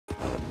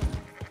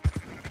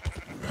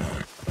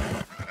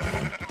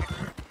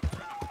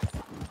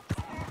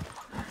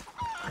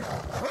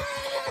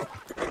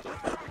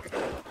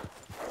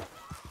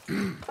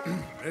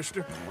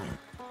mister.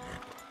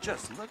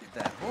 Just look at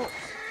that horse.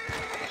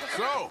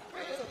 So,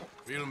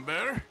 feeling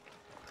better?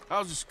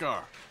 How's the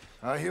scar?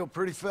 I heal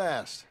pretty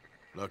fast.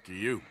 Lucky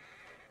you.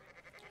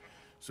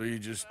 So you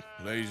just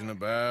lazing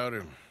about,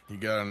 or you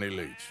got any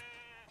leads?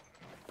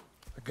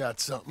 I got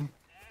something.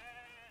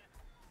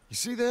 You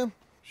see them?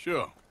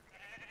 Sure.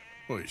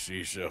 Well, you see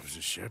yourself as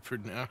a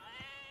shepherd now?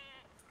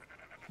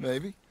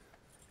 Maybe.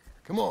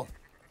 Come on.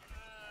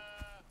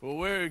 Well,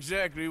 where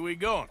exactly are we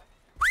going?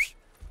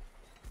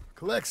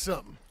 Collect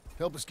something.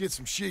 Help us get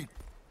some sheep.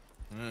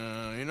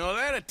 You know,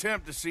 that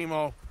attempt to seem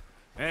all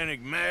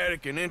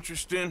enigmatic and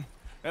interesting,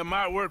 that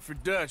might work for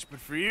Dutch, but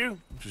for you,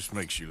 it just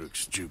makes you look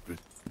stupid.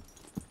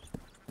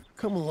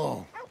 Come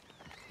along.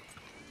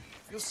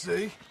 You'll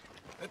see.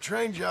 That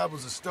train job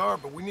was a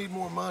start, but we need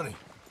more money.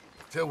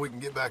 Till we can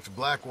get back to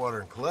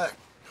Blackwater and collect.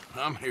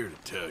 I'm here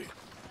to tell you,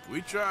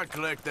 we try to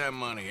collect that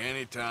money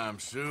anytime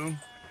soon,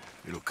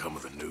 it'll come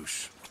with a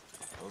noose.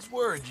 I was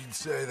worried you'd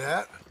say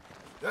that.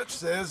 Dutch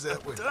says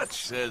that we...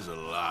 Dutch says a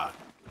lot.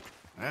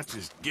 That's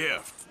his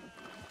gift.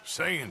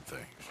 Saying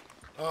things.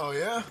 Oh,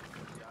 yeah?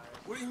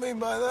 What do you mean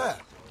by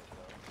that?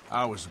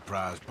 I was the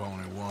prize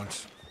pony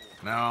once.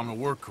 Now I'm the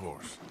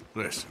workhorse.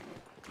 Listen,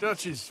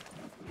 Dutch is...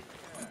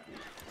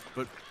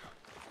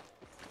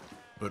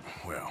 But,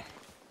 well,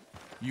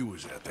 you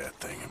was at that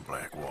thing in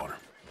Blackwater.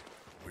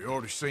 We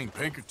already seen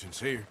Pinkertons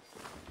here.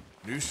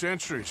 New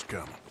century's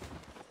coming.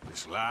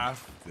 This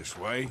life, this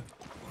way,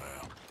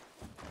 well,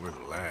 we're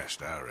the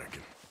last, I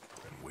reckon.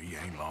 And we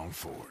ain't long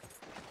for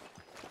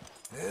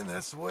it. And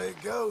that's the way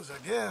it goes, I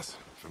guess.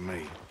 For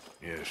me,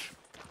 yes.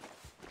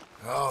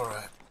 All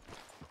right.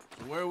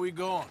 So where are we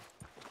going?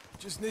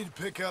 Just need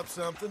to pick up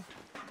something.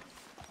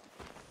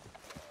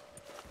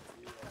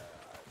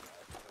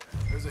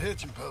 There's a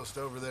hitching post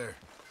over there.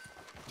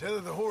 Tether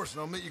the horse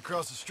and I'll meet you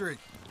across the street.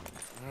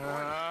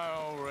 I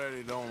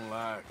already don't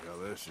like how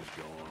this is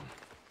going.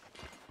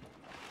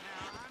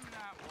 Now, I'm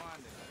not one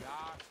to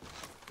gossip,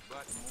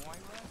 but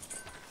Moira's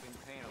been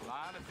paying a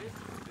lot of visits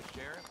to the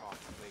sheriff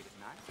office late at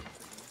night.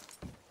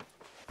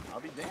 I'll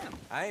be damned.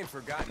 I ain't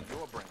forgotten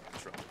your brand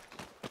of trouble.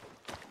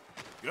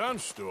 Gun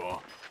store?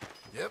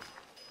 Yep.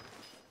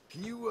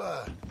 Can you,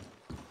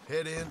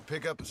 head in,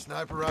 pick up a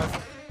sniper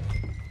rifle?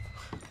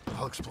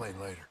 I'll explain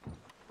later.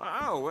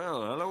 Oh,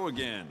 well, hello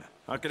again.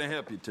 How can I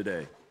help you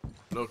today?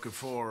 Looking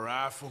for a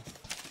rifle?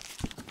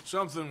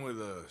 Something with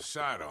a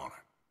sight on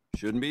it.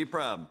 Shouldn't be a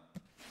problem.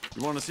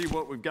 You want to see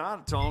what we've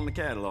got? It's all in the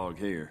catalog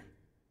here.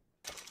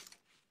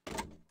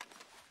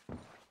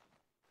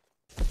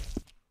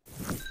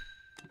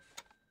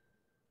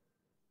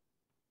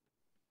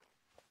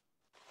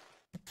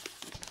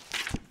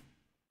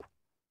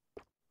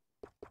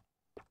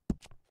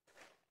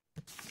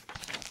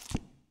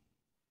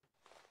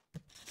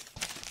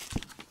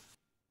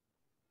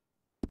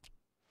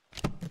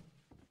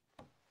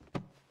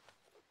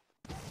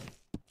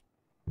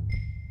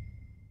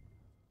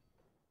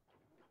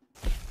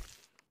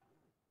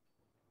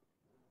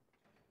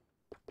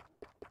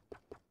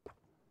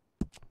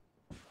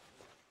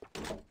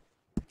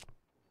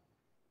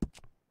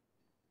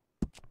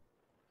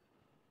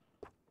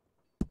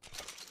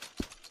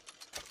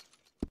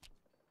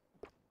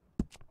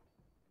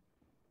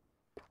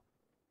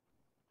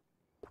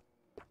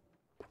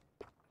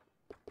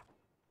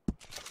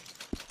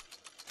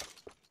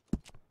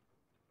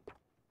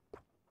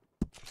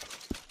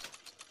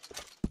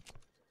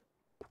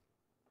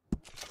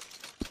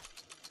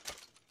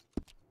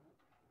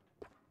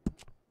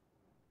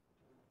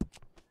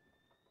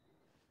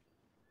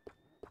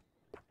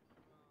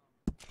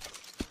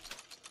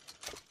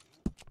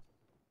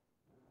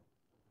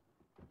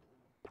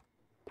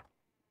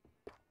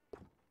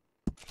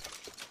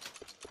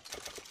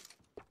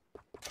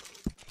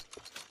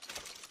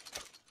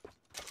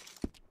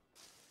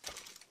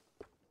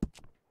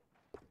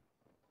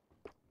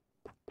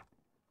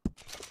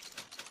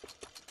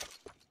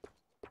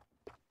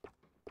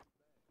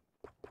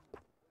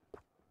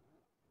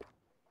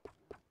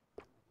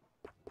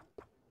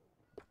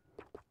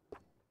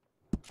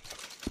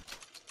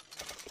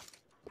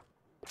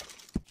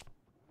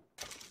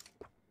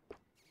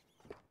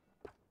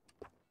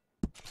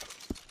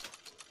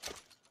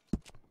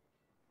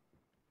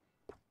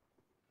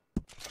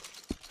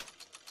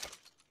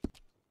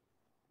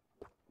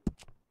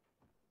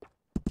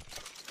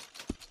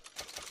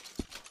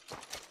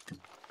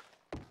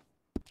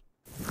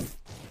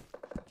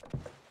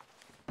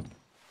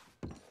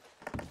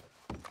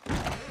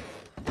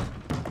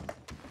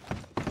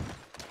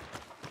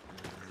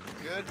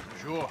 Good?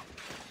 Sure.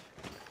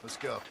 Let's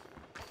go.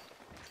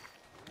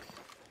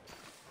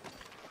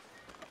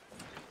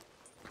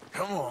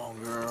 Come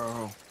on,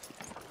 girl.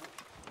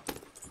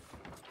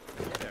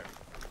 There.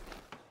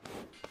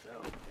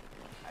 So,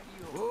 how do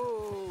you...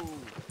 Whoa!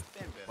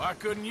 Why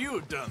couldn't you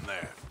have done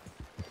that?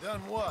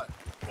 Done what?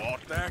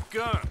 Bought that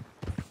gun.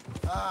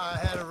 I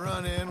had a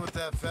run-in with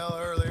that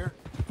fella earlier.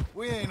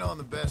 We ain't on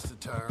the best of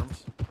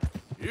terms.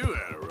 You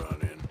had a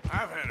run-in.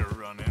 I've had a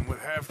run-in with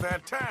half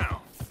that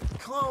town.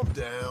 Calm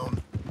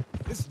down.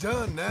 It's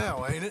done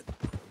now, ain't it?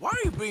 Why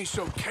are you being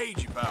so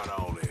cagey about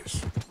all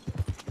this?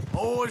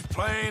 Always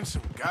playing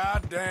some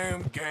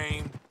goddamn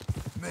game.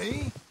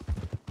 Me?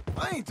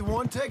 I ain't the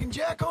one taking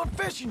Jack on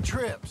fishing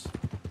trips.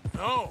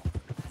 No,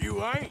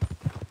 you ain't.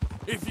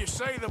 If you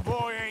say the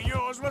boy ain't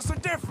yours, what's the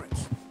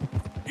difference?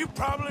 You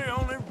probably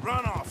only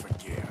run off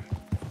again.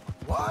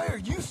 Why are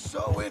you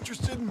so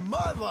interested in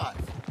my life?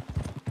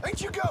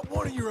 Ain't you got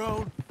one of your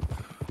own?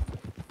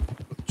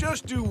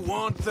 Just do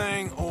one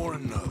thing or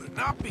another.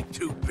 Not be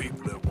two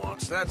people at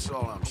once, that's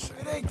all I'm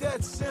saying. It ain't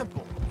that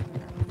simple.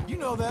 You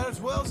know that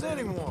as well as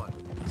anyone.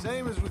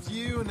 Same as with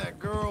you and that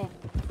girl...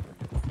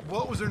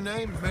 What was her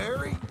name?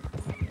 Mary?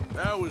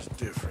 That was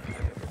different.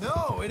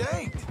 No, it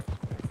ain't.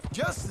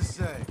 Just the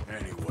same.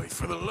 Anyway,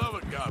 for the love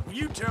of God, will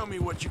you tell me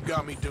what you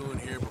got me doing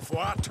here before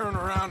I turn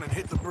around and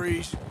hit the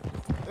breeze?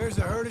 There's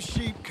a herd of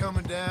sheep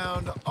coming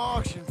down to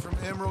auction from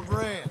Emerald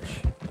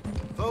Ranch.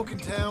 Folk in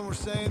town were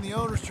saying the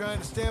owner's trying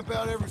to stamp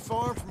out every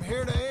farm from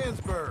here to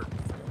Ansburg.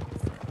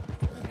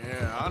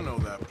 Yeah, I know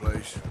that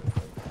place.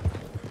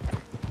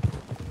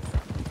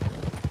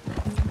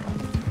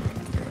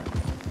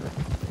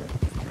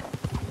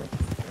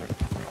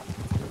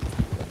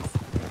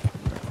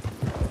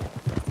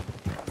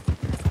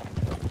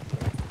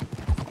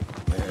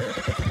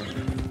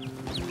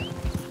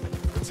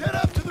 Let's head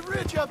up to the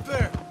ridge up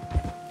there.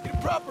 Get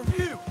a proper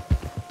view.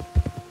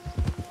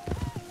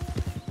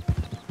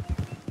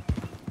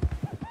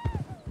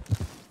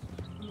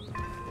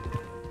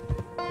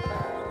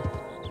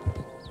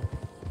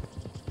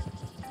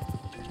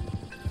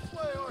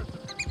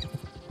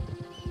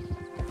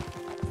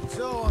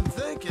 So I'm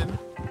thinking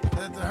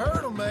that the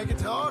herd will make it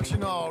to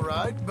auction all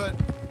right, but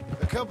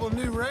a couple of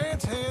new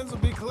ranch hands will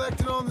be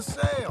collecting on the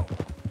sale.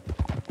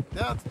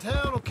 Doubt the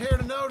town will care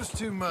to notice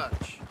too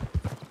much.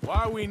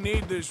 Why we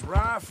need this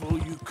rifle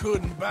you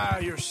couldn't buy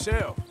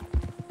yourself?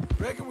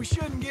 Reckon we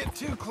shouldn't get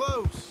too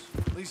close.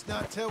 At least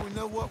not till we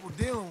know what we're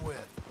dealing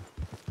with.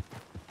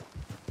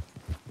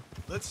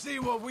 Let's see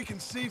what we can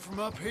see from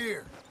up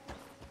here.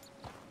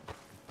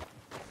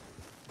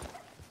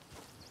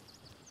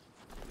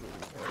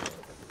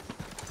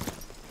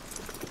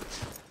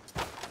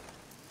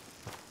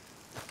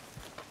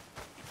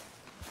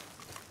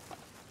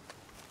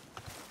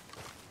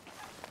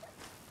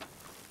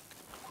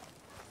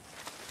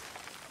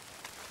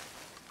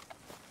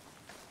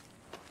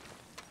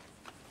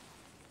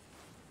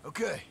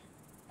 Okay,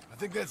 I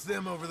think that's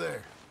them over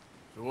there.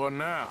 So what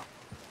now?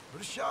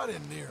 Put a shot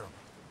in near them.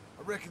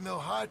 I reckon they'll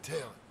hightail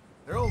it.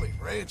 They're only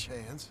ranch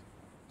hands.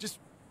 Just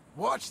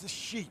watch the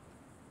sheep.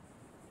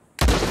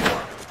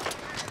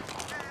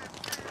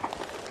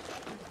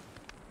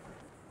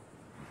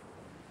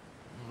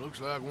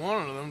 Looks like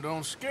one of them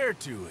don't scare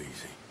too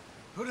easy.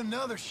 Put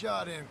another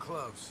shot in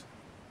close.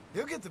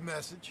 He'll get the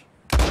message.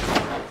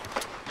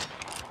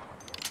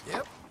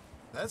 Yep,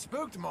 that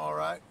spooked him all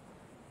right.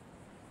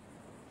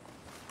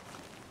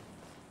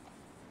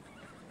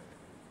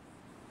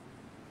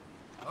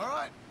 All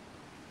right,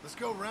 let's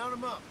go round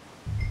them up.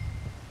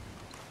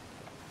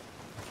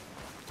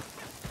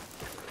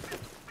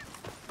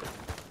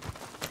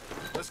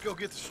 Let's go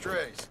get the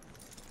strays.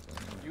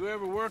 You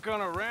ever work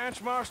on a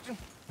ranch, Marston?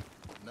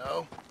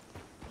 No?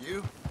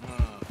 You?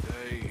 Oh,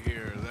 day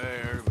here or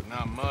there, but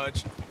not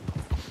much.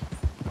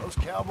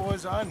 Most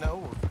cowboys I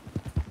know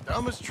are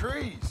dumb as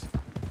trees.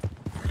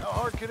 How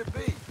hard could it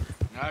be?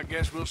 I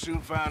guess we'll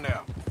soon find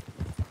out.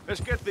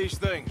 Let's get these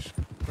things.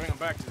 Bring them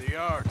back to the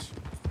yards.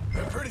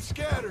 They're pretty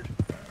scattered.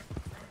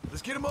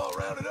 Let's get them all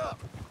rounded up.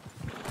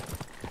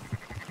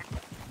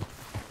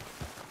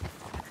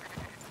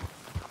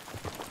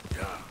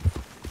 Yeah.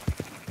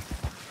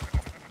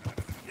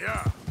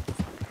 Yeah.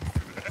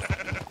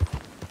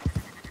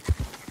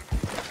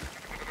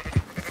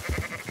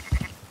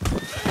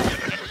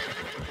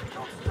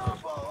 Don't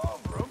stomp all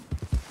over them.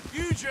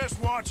 You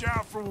just watch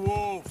out for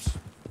wolves.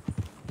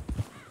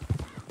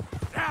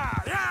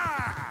 Yeah,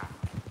 yeah!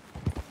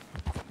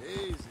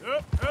 Easy.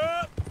 Up,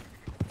 up!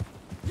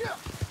 Yeah.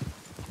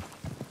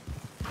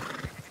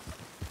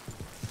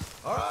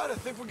 All right, I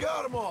think we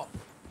got them all.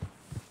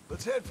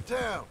 Let's head for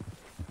town.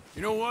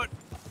 You know what?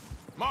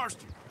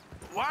 Marston,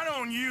 why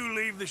don't you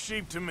leave the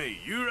sheep to me?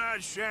 You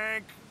ride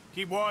Shank,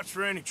 keep watch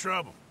for any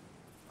trouble.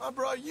 I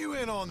brought you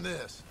in on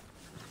this.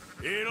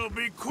 It'll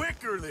be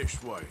quicker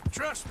this way.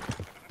 Trust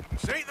me.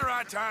 This ain't the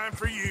right time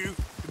for you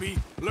to be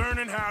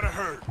learning how to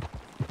herd.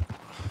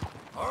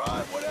 All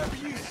right, whatever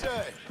you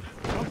say.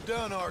 I'm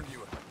done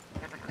arguing.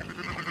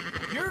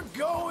 You're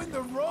going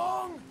the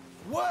wrong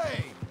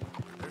way.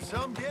 There's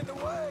some getting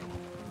away.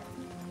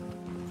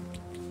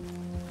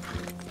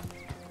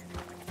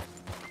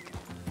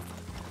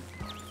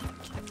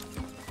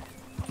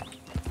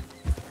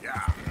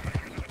 Yeah.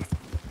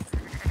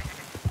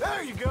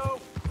 There you go.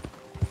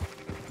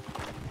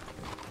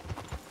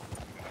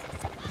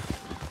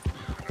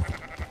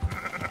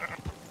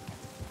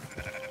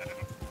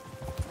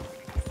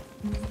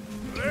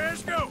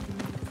 Let's go.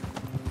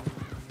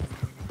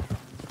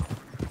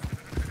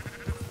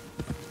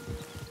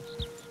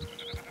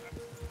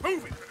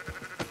 Move it.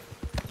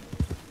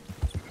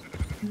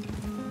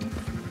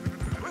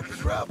 Whip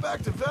is right route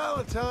back to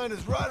Valentine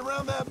is right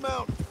around that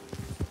mountain.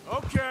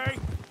 Okay.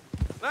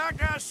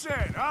 Like I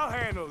said, I'll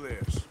handle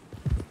this.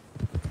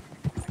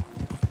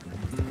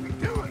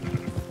 Do it.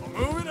 I'll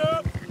move it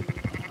up.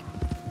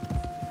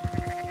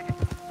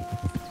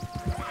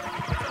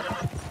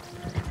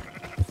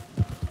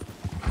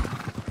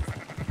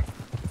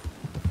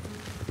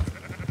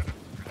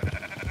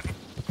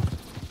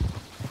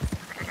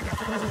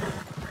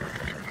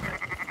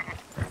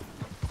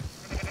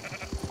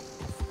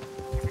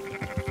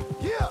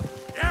 Yeah!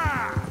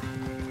 Yeah!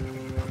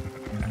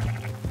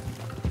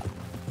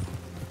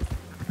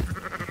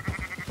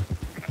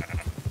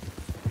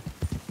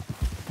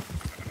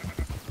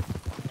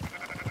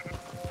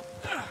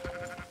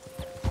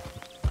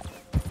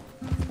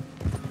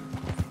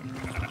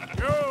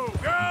 Go,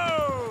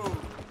 go!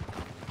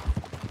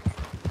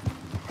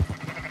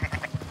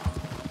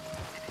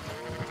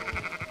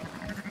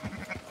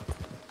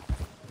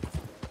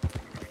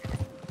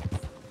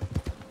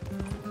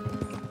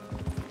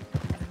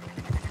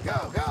 Go,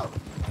 go!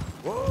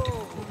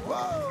 Whoa,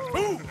 whoa!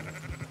 Ooh!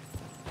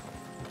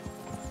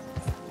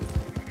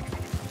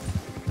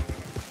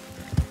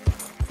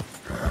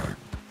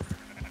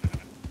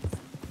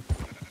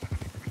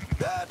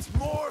 That's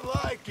more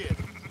like it.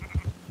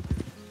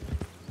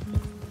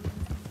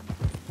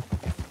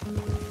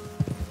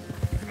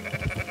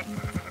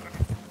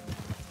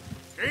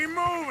 Keep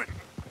moving!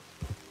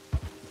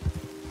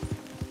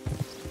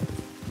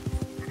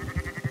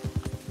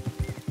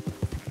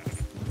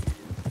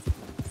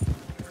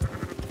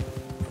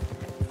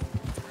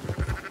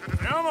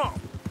 Come on!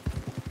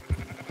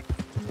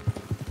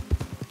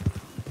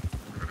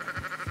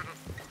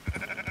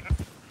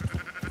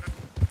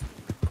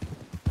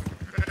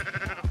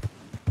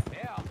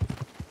 Yeah.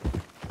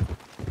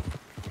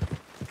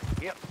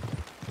 Yep.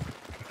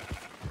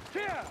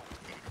 Yeah.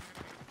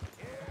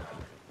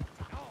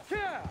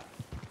 Yeah.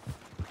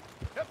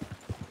 Yep.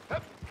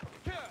 Yep.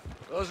 Yeah.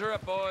 Those are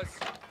up, boys.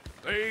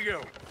 There you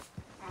go.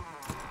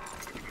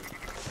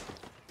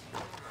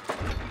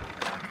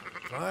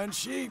 Fine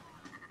sheep.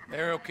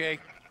 They're okay.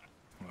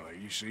 Well,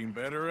 you seen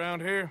better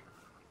around here?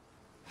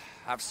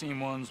 I've seen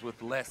ones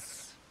with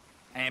less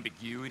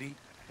ambiguity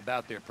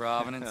about their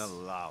provenance. A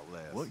lot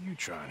less. What you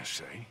trying to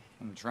say?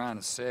 I'm trying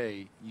to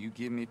say, you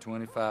give me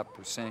 25%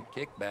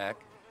 kickback,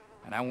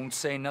 and I won't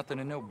say nothing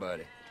to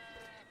nobody.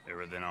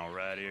 Everything all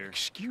right here?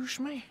 Excuse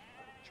me?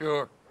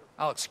 Sure,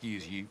 I'll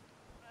excuse you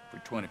for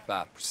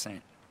 25%.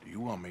 Do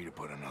you want me to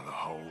put another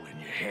hole in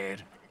your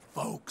head?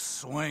 Folks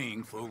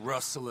swing for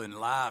rustling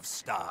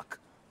livestock.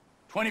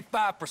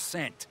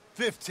 25%.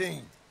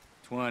 15.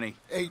 20.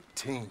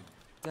 18.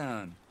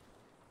 Done.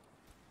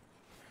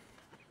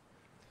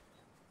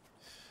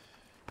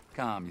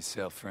 Calm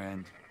yourself,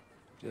 friend.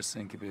 Just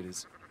think of it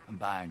as I'm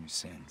buying your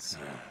sins.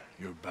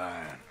 You're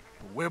buying.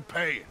 But we're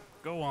paying.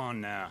 Go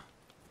on now.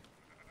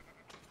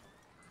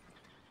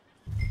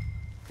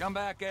 Come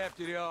back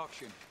after the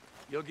auction.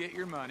 You'll get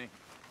your money.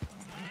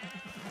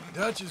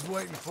 Dutch is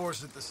waiting for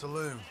us at the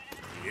saloon.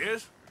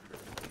 Yes?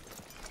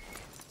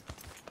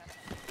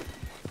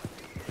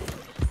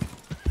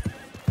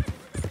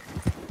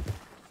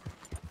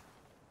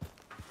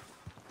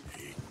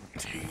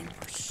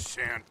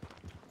 $18%.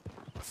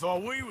 I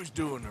thought we was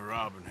doing the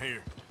robbing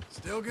here.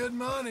 Still good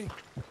money.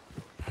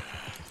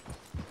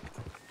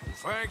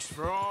 Thanks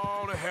for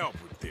all the help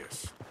with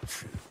this.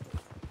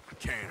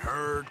 Can't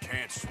herd,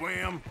 can't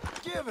swim.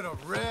 Give it a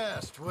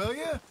rest, will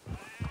you?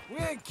 We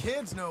ain't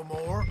kids no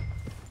more.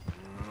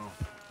 Well,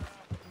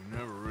 we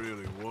never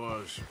really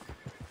was.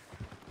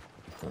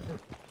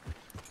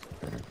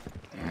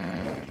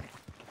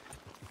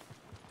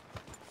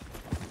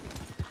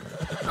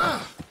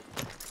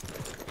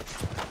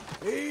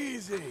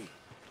 Easy.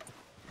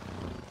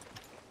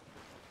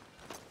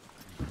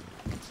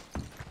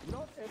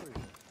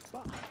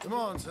 Come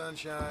on,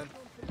 sunshine.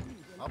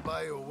 I'll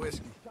buy you a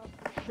whiskey.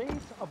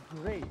 Shades of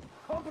gray.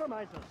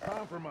 Compromises.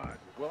 Compromise.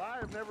 Well, I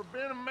have never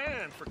been a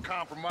man for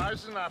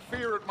compromises, and I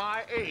fear at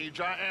my age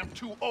I am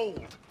too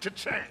old to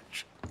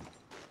change.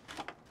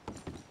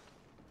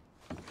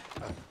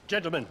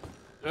 Gentlemen,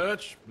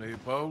 Dutch,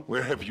 Leopold.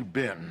 Where have you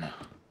been?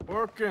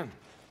 Working.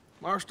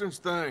 Marston's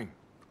thing.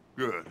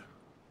 Good.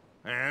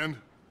 And?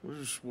 We're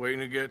just waiting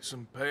to get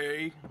some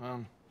pay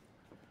on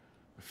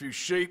a few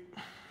sheep.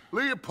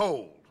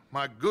 Leopold,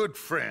 my good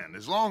friend,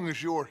 as long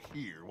as you're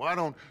here, why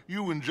don't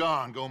you and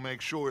John go make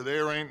sure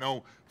there ain't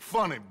no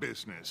funny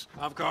business?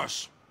 Of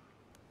course.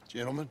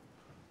 Gentlemen.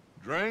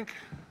 Drink?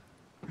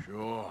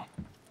 Sure.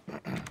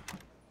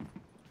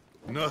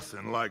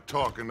 Nothing like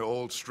talking to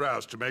old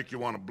Strauss to make you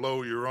want to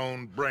blow your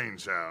own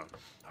brains out.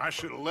 I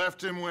should have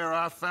left him where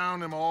I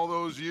found him all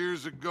those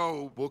years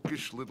ago.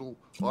 Bookish little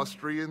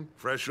Austrian,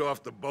 fresh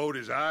off the boat,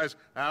 his eyes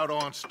out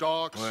on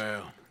stalks.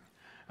 Well,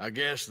 I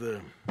guess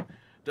the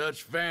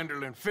Dutch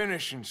Vanderlyn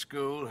Finishing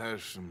School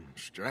has some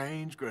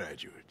strange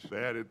graduates.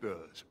 That it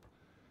does.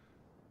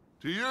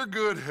 To your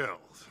good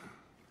health.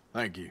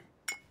 Thank you.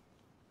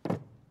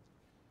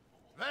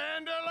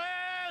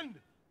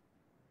 Vanderland!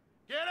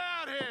 Get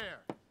out here!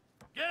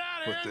 Get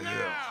out What here the now!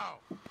 hell?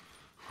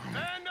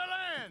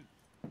 Vanderland!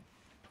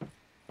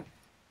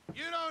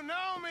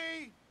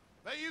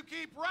 that you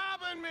keep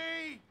robbing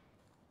me?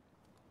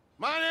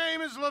 My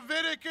name is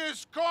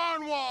Leviticus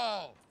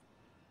Cornwall.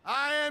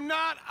 I am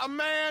not a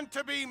man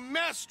to be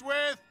messed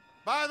with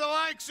by the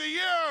likes of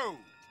you.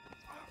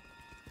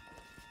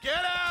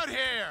 Get out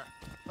here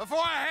before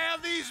I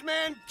have these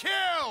men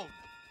killed.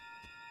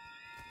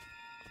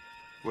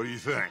 What do you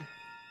think?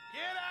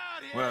 Get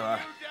out here, Well,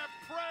 you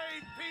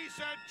depraved piece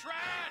of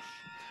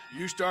trash!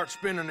 You start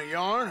spinning a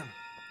yarn, and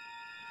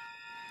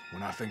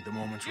when I think the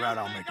moment's right,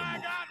 I'll make a I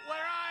move. got where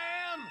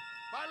I am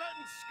by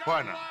letting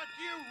Why scum not? like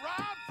you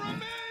rob from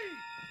me?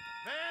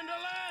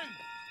 Vandalin,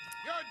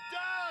 you're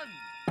done!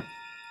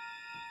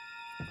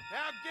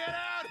 Now get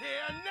out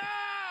here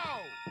now!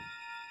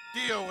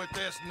 Deal with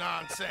this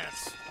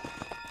nonsense.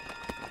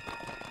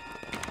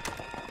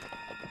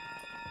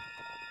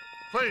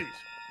 Please,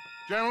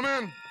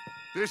 gentlemen,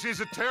 this is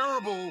a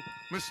terrible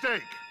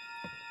mistake.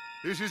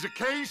 This is a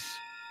case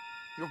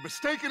of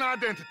mistaken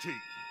identity.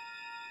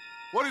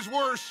 What is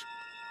worse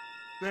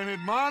than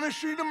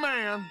admonishing a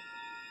man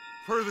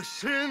for the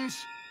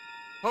sins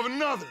of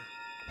another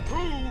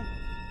who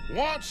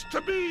wants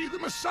to be the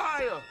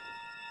Messiah?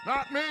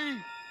 Not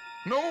me,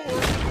 nor do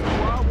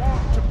I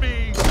want to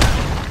be.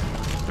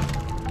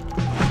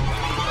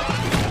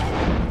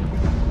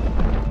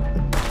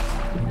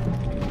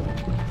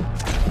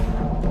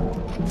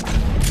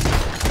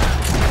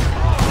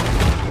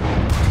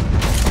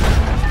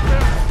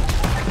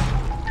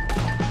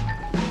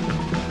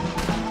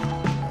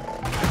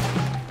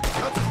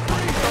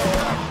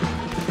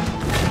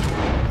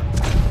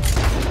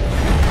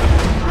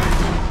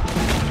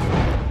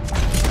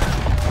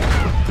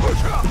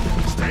 Push up!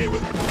 Stay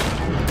with me!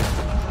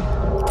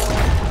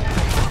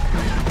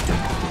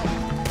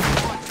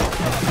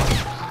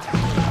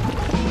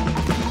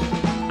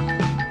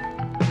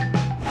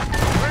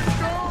 Let's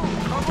go!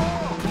 Come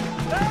on!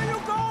 Where are you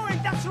going?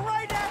 That's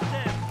right at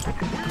them!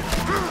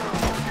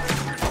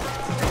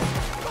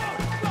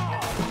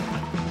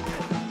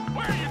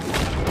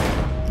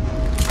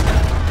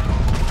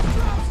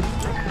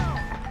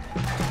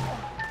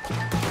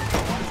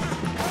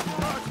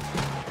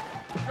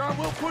 John,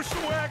 we'll push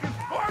the wagon.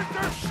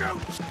 Arthur,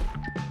 shoot!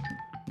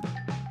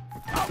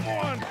 Come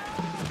on!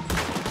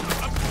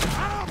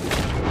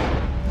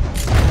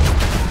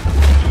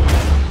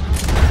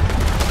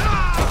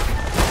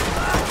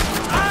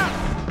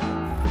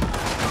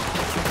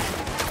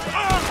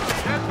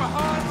 Get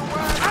behind the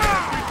wagon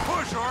as we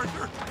push,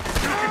 Arthur.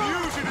 You can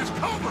use it as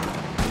cover.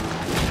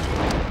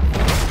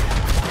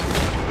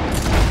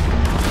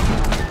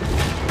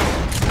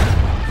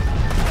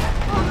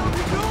 What are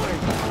you doing?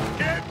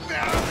 Get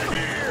out of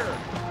here!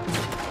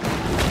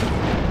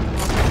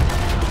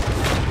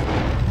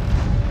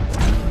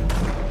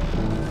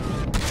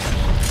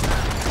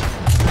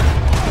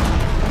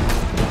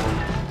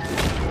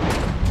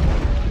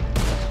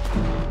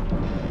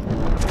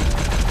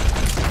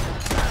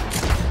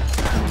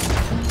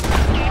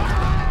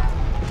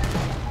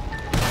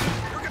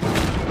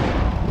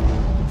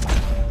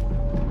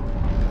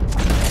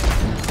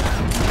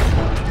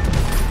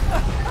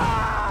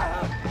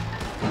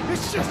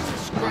 It's just a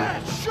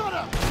scratch. Shut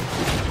up!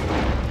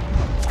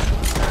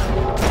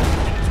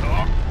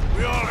 Talk.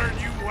 We all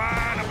heard you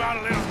whine about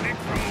a little nick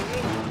from the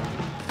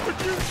wolf. Would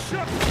you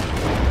shut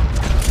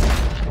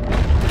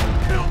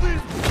Kill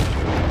these...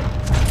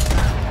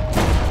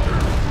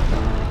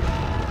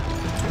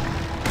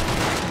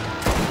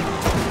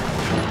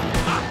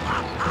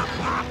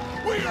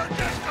 We are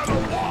just gonna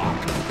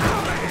walk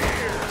out of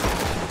here!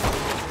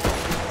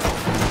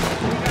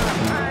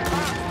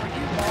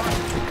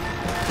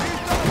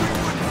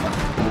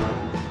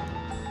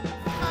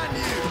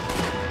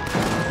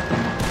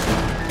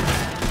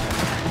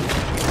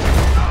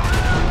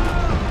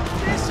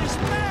 This is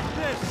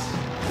madness!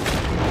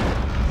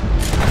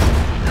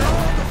 You're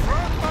on the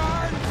front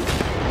line!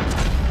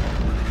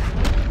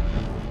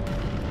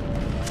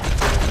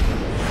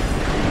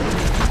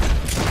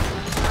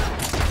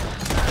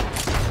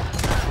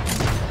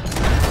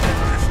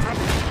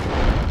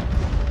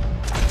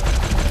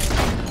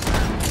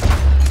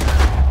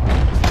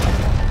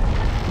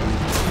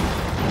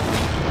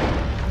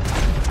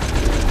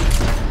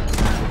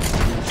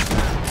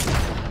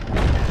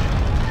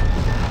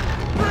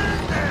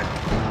 Bring it!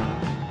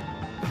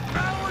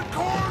 Alan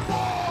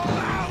Cornwall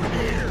out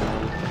here!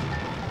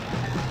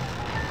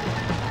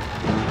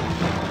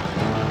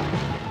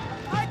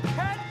 I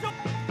can't do...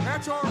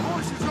 That's our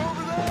horses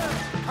over there!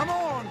 Come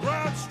on,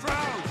 grab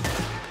Strauss!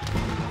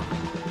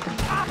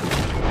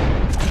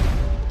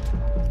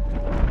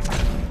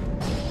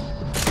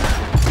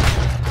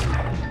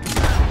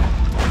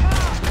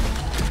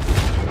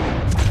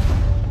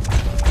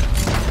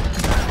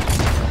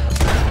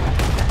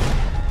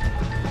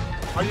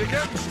 Are you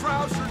getting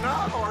Strauss or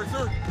not,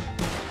 Arthur?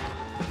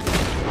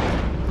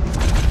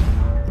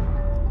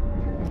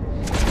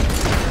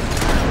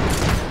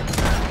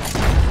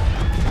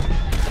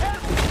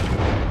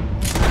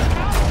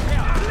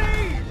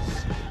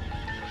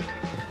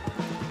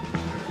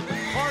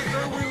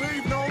 Arthur, we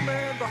leave no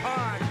man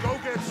behind. Go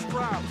get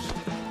Strauss.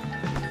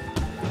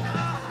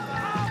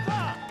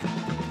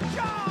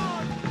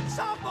 John!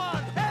 Son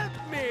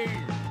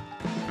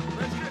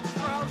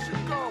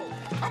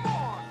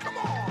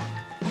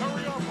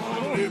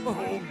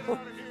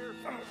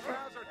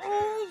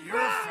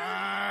You're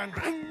fine.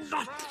 I'm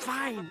not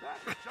fine.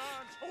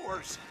 John's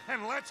horse,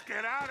 and let's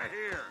get out of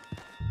here.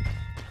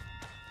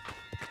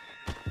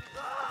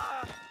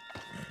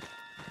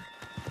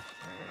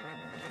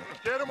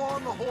 Get him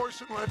on the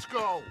horse and let's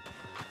go.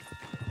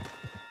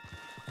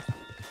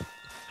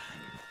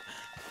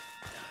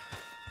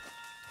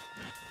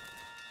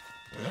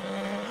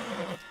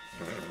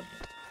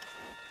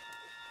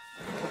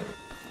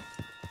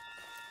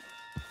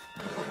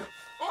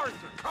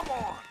 Arthur, come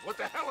on! What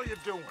the hell are you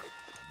doing?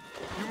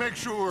 You make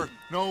sure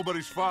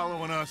nobody's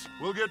following us.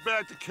 We'll get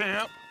back to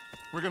camp.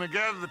 We're gonna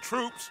gather the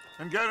troops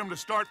and get them to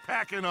start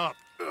packing up.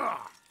 Ugh.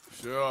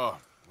 Sure.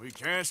 We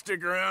can't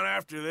stick around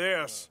after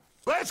this.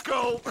 Let's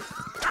go!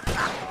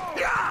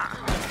 Yeah!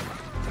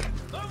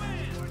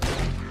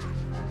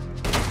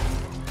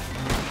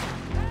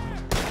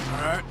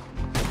 All right.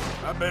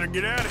 I better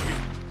get out of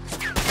here.